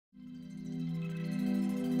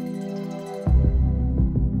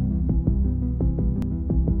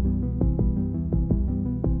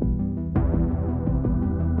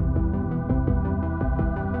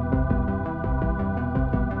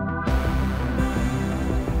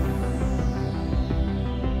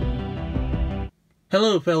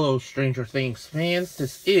Hello, fellow Stranger Things fans.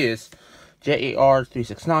 This is J.A.R.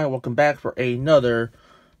 369. Welcome back for another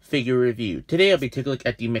figure review. Today I'll be taking a look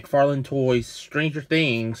at the McFarlane Toys Stranger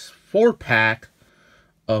Things 4-pack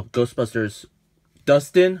of Ghostbusters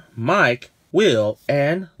Dustin, Mike, Will,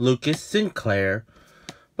 and Lucas Sinclair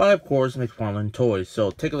by, of course, McFarlane Toys. So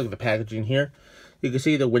take a look at the packaging here. You can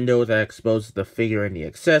see the window that exposes the figure and the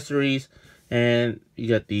accessories. And you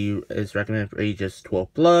got it's recommended for ages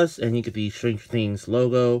 12+, and you get the Stranger Things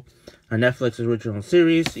logo, a Netflix original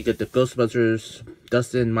series. You get the Ghostbusters,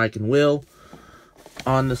 Dustin, Mike, and Will.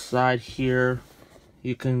 On the side here,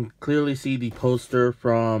 you can clearly see the poster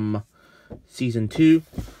from Season 2.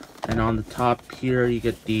 And on the top here, you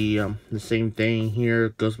get the same thing here,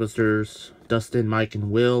 Ghostbusters, Dustin, Mike,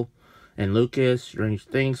 and Will, and Lucas, Stranger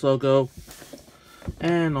Things logo.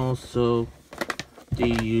 And also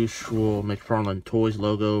the usual McFarlane Toys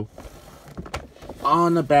logo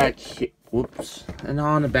on the back here. Whoops. And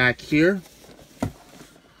on the back here,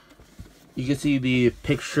 you can see the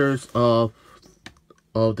pictures of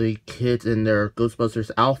the kids in their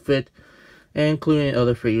Ghostbusters outfit, including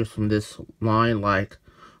other figures from this line like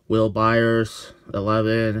Will Byers,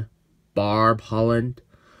 11, Barb Holland,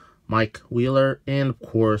 Mike Wheeler, and of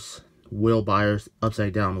course Will Byers,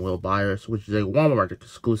 Upside Down Will Byers, which is a Walmart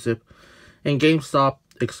exclusive and GameStop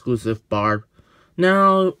exclusive Barb.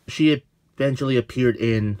 Now she eventually appeared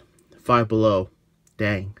in Five Below.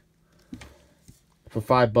 Dang. For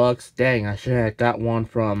 $5, dang, I should have got one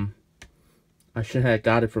from. I should have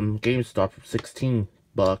got it from GameStop for $16.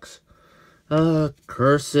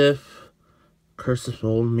 Cursive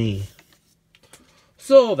old me.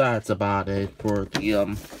 So that's about it for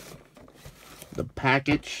the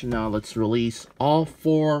package. Now let's release all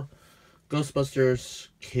 4 Ghostbusters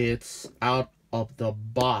kits out of the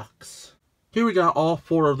box. Here we got all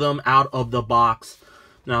 4 of them out of the box.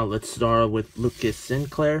 Now let's start with Lucas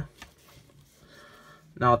Sinclair.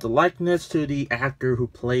 Now the likeness to the actor who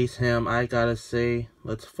plays him, I gotta say,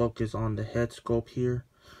 let's focus on the head sculpt here.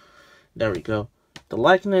 There we go. The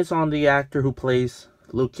likeness on the actor who plays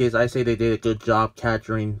Lucas, I say they did a good job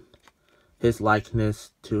capturing his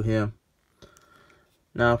likeness to him.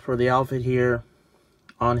 Now for the outfit here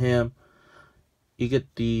on him, you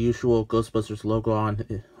get the usual Ghostbusters logo on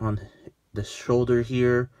the shoulder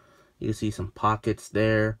here. You can see some pockets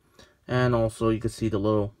there. And also you can see the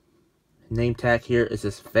little name tag here. It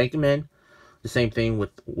says Fegman. The same thing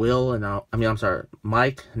with Will and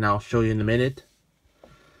Mike. And I'll show you in a minute.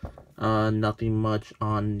 Nothing much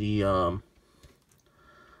on the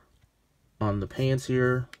pants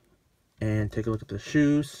here. And take a look at the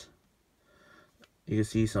shoes. You can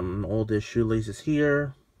see some oldish shoelaces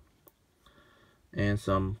here. And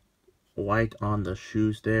some white on the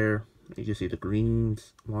shoes there. You can see the green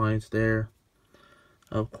lines there,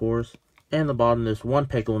 of course. And the bottom, there's one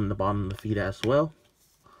peg hole in the bottom of the feet as well.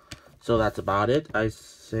 So that's about it. I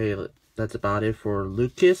say that's about it for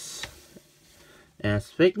Lucas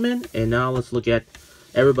as Figman. And now let's look at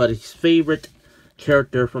everybody's favorite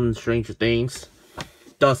character from Stranger Things,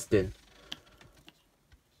 Dustin.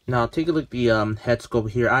 Now, take a look at the head sculpt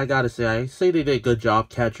here. I gotta say, I say they did a good job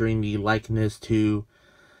capturing the likeness to,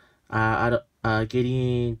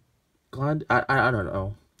 getting, I don't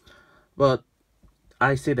know. But,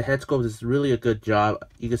 I say the head sculpt is really a good job.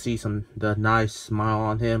 You can see the nice smile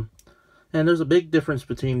on him. And there's a big difference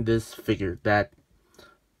between this figure. That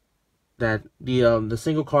the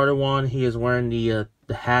single Carter one, he is wearing the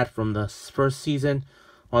hat from the first season.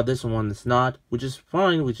 While this one is not, which is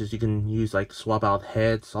fine, which is you can use like swap out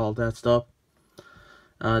heads, all that stuff.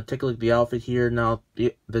 Take a look at the outfit here. Now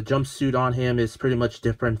the jumpsuit on him is pretty much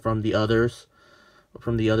different from the others,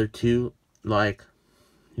 from the other two. Like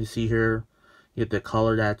you see here, you get the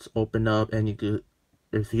collar that's opened up, and it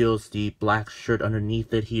reveals the black shirt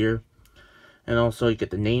underneath it here. And also you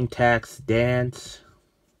get the name tags, dance.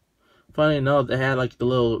 Funny enough, they had like the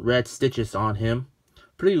little red stitches on him.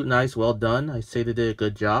 Pretty nice, well done. I say they did a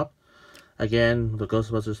good job. Again, the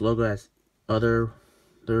Ghostbusters logo has other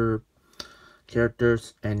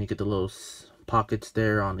characters, and you get the little pockets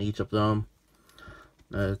there on each of them.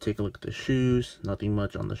 Take a look at the shoes. Nothing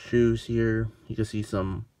much on the shoes here. You can see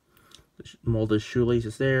some molded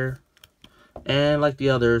shoelaces there. And like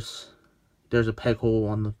the others, there's a peg hole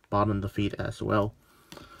on the bottom of the feet as well.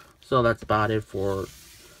 So that's about it for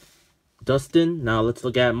Dustin. Now let's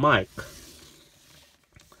look at Mike.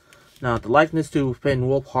 Now, the likeness to Finn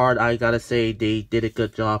Wolfhard, I gotta say, they did a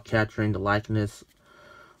good job capturing the likeness,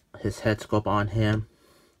 his head sculpt on him.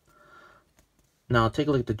 Now, take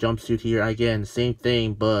a look at the jumpsuit here. Again, same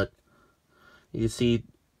thing, but you can see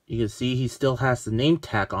he still has the name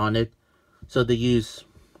tag on it. So they use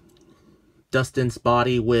Dustin's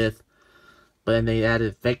body with, but then they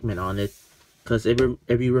added Figment on it. Because if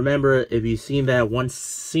you remember, if you've seen that one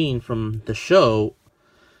scene from the show,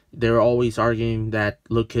 they were always arguing that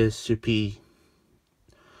Lucas should be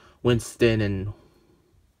Winston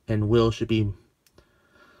and Will should be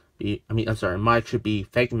Mike should be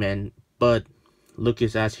Figment, but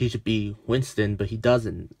Lucas asked he should be Winston, but he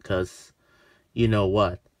doesn't, because you know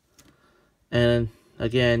what. And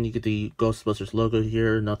again, you get the Ghostbusters logo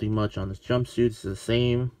here. Nothing much on this jumpsuit. It's the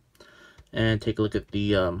same. And take a look at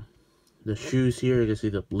the shoes here. You can see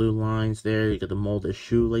the blue lines there. You get the molded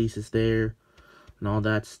shoelaces there, and all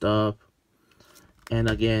that stuff. And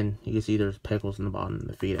again, you can see there's pegels in the bottom of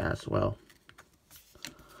the feet as well.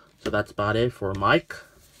 So that's about it for Mike.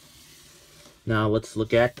 Now let's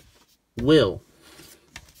look at Will.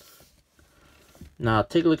 Now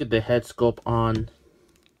take a look at the head sculpt on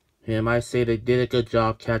him. I say they did a good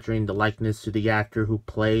job capturing the likeness to the actor who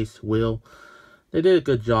plays Will. They did a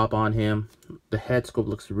good job on him. The head sculpt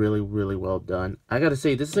looks really, really well done. I gotta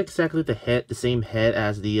say, this is exactly the same head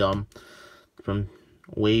as the from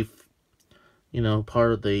Wave,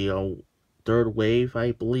 part of the third wave,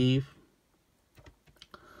 I believe.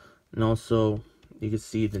 And also, you can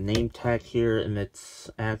see the name tag here, and it's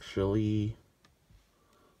actually,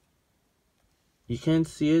 you can't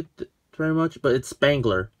see it very much, but it's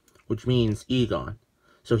Spangler, which means Egon.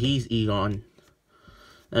 So he's Egon.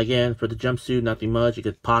 Again, for the jumpsuit, nothing much. You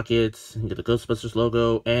get pockets, you get the Ghostbusters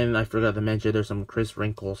logo, and I forgot to mention there's some crisp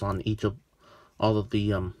wrinkles on all of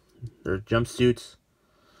the their jumpsuits.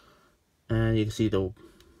 And you can see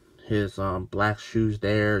his black shoes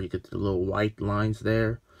there. You get the little white lines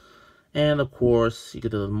there. And of course, you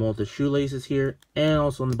get the molded shoelaces here. And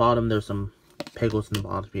also on the bottom, there's some pegels in the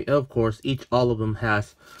bottom. And of course, all of them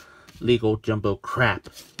has legal jumbo crap.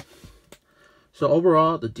 So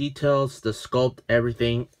overall, the details, the sculpt,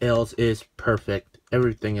 everything else is perfect.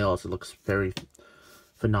 Everything else looks very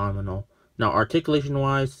phenomenal. Now,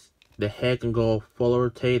 articulation-wise, the head can go full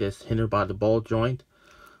rotate as hindered by the ball joint.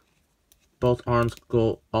 All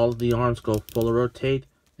of the arms go full rotate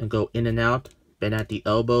and go in and out. Bend at the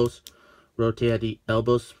elbows, rotate at the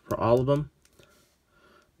elbows for all of them.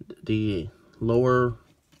 The lower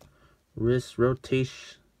wrist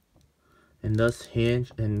rotation and thus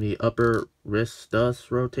hinge, and the upper wrist does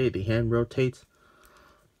rotate, the hand rotates.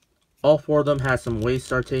 All four of them has some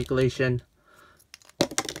waist articulation.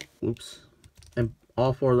 Oops. And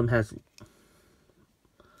all four of them has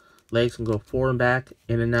legs can go forward and back,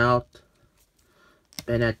 in and out,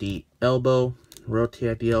 bend at the elbow, rotate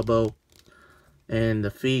at the elbow, and the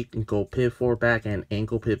feet can go pivot forward, back, and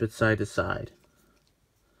ankle pivot side to side.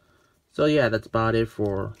 So yeah, that's about it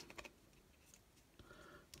for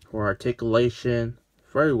articulation.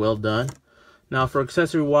 Very well done. Now for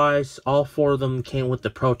accessory wise, all four of them came with the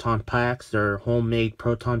proton packs. They're homemade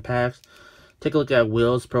proton packs. Take a look at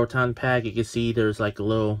Will's proton pack. You can see there's like a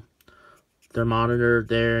little thermometer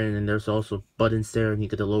there, and then there's also buttons there, and you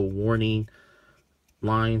get the little warning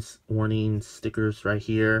lines, warning stickers right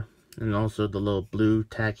here, and also the little blue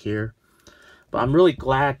tag here. But I'm really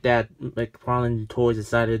glad that McFarlane Toys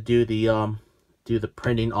decided to do the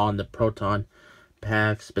printing on the proton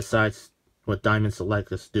packs, besides what Diamond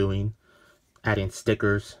Select is doing, adding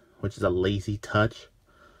stickers, which is a lazy touch.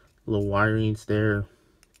 Little wirings there,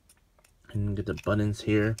 and get the buttons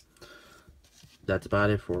here. That's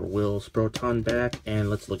about it for Will's proton pack. And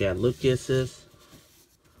let's look at Lucas's.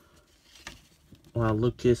 Well,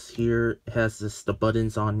 Lucas here has the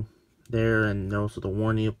buttons on there, and also the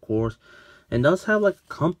warning, of course, and does have like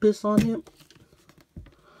a compass on him.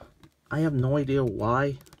 I have no idea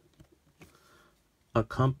why. A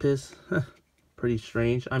compass. Pretty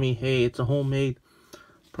strange. I mean, hey, it's a homemade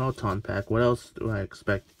proton pack. What else do I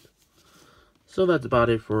expect? So that's about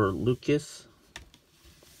it for Lucas.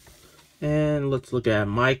 And let's look at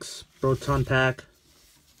Mike's proton pack.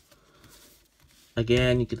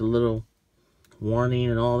 Again, you get a little warning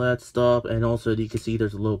and all that stuff. And also, you can see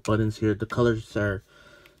there's little buttons here. The colors are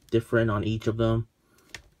different on each of them.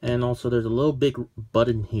 And also, there's a little big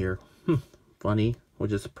button here. Funny. We'll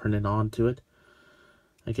just print it onto it.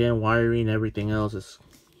 Again, wiring, everything else is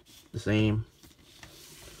the same.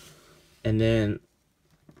 And then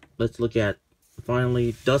let's look at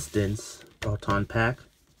finally Dustin's proton pack.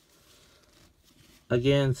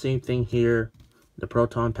 Again, same thing here. The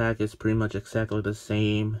proton pack is pretty much exactly the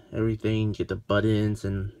same. Everything, you get the buttons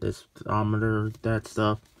and this thermometer, that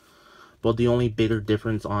stuff. But the only bigger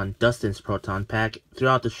difference on Dustin's proton pack,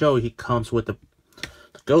 throughout the show, he comes with the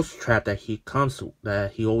ghost trap that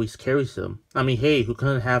he always carries him. I mean, hey, who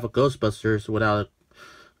couldn't have a Ghostbusters without a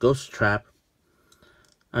ghost trap?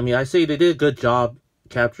 I mean, I say they did a good job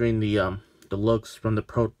capturing the the looks from the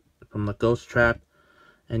ghost trap,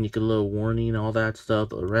 and you get a little warning and all that stuff.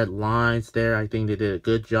 The red lines there, I think they did a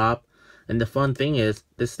good job. And the fun thing is,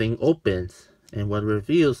 this thing opens, and what it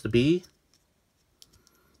reveals to be,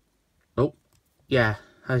 oh, yeah,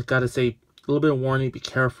 I gotta say, a little bit of warning, be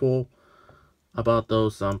careful about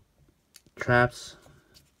those traps.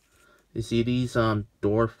 You see these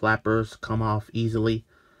door flappers come off easily,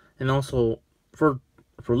 and also for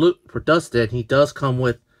Dustin, he does come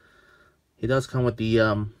with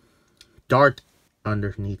the dart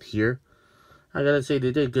underneath here. I gotta say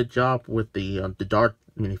they did a good job with the dart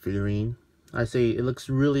minifigurine. I say it looks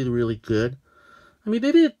really, really good. I mean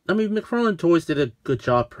McFarlane Toys did a good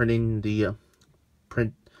job printing the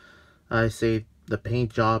I say the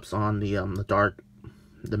paint jobs on the dart,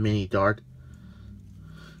 the mini dart.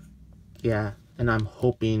 Yeah, and I'm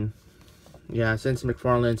hoping, yeah, since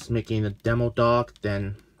McFarlane's making a demo dog,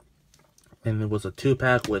 and it was a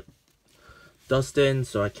 2-pack with Dustin,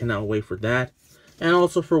 so I cannot wait for that. And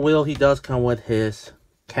also for Will, he does come with his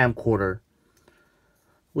camcorder,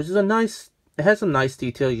 which is it has some nice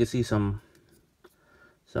detail. You can see some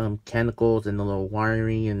canticles and the little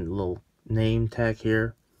wiring and the little name tag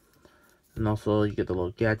here. And also you get the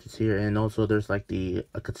little gadgets here, and also there's like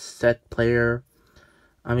a cassette player.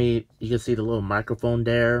 I mean, you can see the little microphone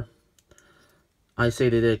there. I say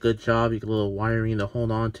they did a good job. You get a little wiring to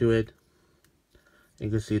hold on to it.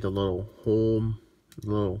 You can see the little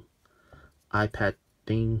little iPad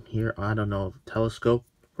thing here. I don't know, telescope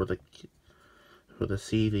for the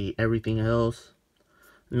see the everything else.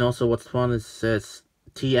 And also what's fun is it says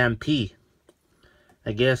TMP.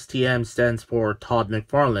 I guess TM stands for Todd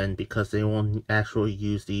McFarlane, because they won't actually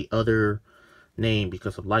use the other name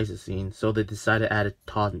because of licensing. So they decided to add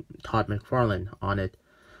Todd McFarlane on it.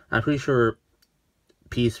 I'm pretty sure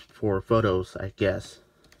P's for photos, I guess.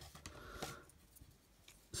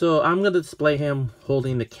 So I'm going to display him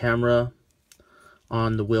holding the camera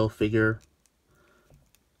on the Will figure.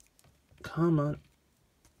 Come on.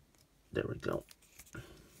 There we go.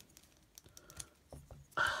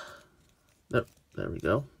 There we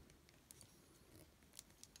go.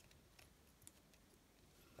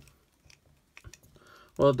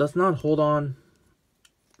 Well, it does not hold on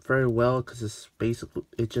very well because it's basically,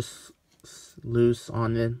 it just loose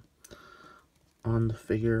on the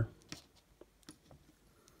figure.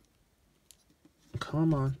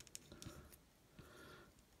 Come on.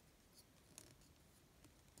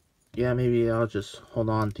 Yeah, maybe I'll just hold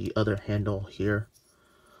on the other handle here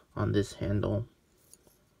on this handle.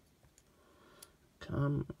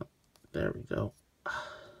 Come on. There we go.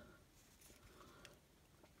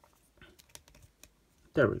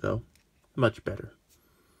 There we go. Much better.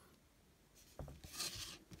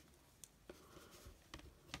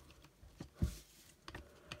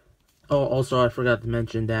 Oh, also I forgot to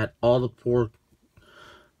mention that all the 4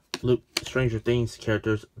 Stranger Things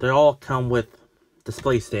characters, they all come with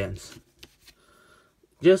display stands.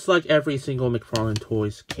 Just like every single McFarlane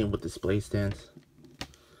Toys came with display stands.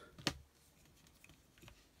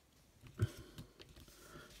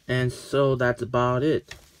 And so that's about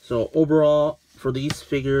it. So overall, for these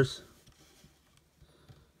figures,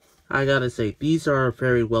 I gotta say, these are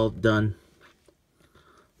very well done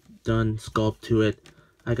sculpt to it.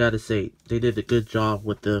 I gotta say, they did a good job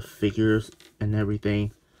with the figures and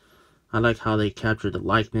everything. I like how they captured the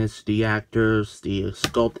likeness, the actors, the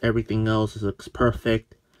sculpt, everything else looks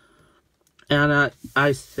perfect. And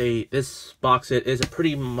I say this box set is a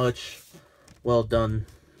pretty much well done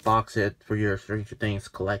box set for your Stranger Things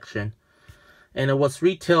collection. And it was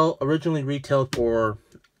originally retailed for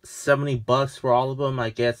 $70 for all of them. I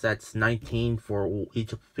guess that's $19 for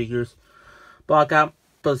each of the figures. But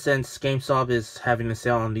since GameStop is having a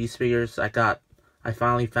sale on these figures, I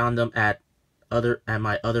finally found them at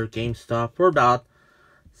my other GameStop for about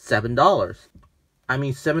 $7. I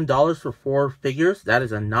mean, $7 for 4 figures, that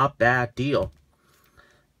is a not bad deal.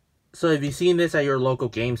 So if you've seen this at your local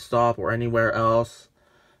GameStop or anywhere else,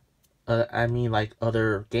 I mean like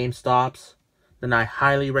other GameStops, then I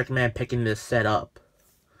highly recommend picking this set up.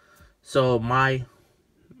 So my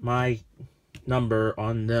number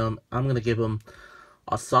on them, I'm going to give them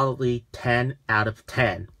a solidly 10 out of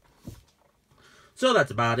 10. So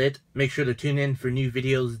that's about it. Make sure to tune in for new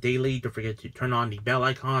videos daily. Don't forget to turn on the bell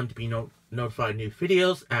icon to be notified of new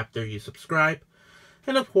videos after you subscribe.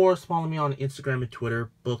 And of course, follow me on Instagram and Twitter.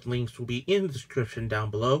 Both links will be in the description down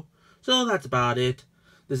below. So that's about it.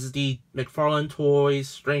 This is the McFarlane Toys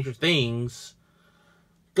Stranger Things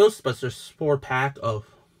Ghostbusters 4-pack of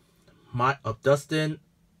Dustin,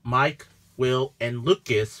 Mike, Will, and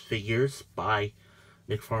Lucas figures by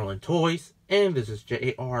McFarlane Toys. And this is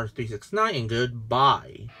J.A.R. 369, and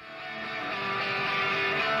goodbye.